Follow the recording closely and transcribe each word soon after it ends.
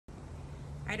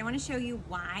right, I want to show you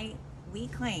why we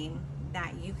claim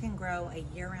that you can grow a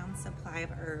year-round supply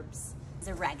of herbs. It's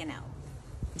oregano.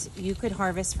 You could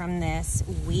harvest from this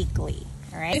weekly,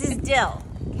 all right? This is dill,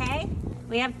 okay?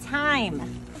 We have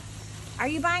thyme. Are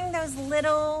you buying those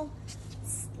little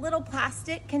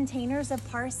plastic containers of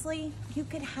parsley? You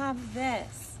could have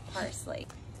this parsley.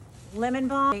 Lemon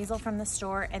balm, basil from the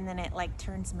store, and then it like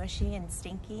turns mushy and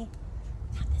stinky.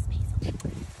 Have this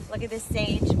basil. Look at this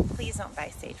sage. Please don't buy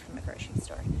sage from the grocery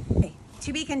store. Okay,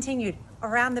 to be continued.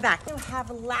 Around the back, you have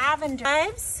lavender.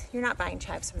 Chives. You're not buying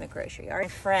chives from the grocery. Our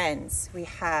friends, we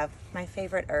have my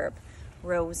favorite herb,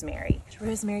 rosemary.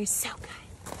 Rosemary's so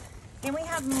good. And we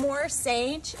have more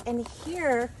sage, and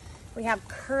here we have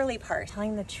curly part.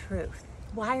 Telling the truth.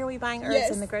 Why are we buying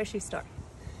herbs in the grocery store?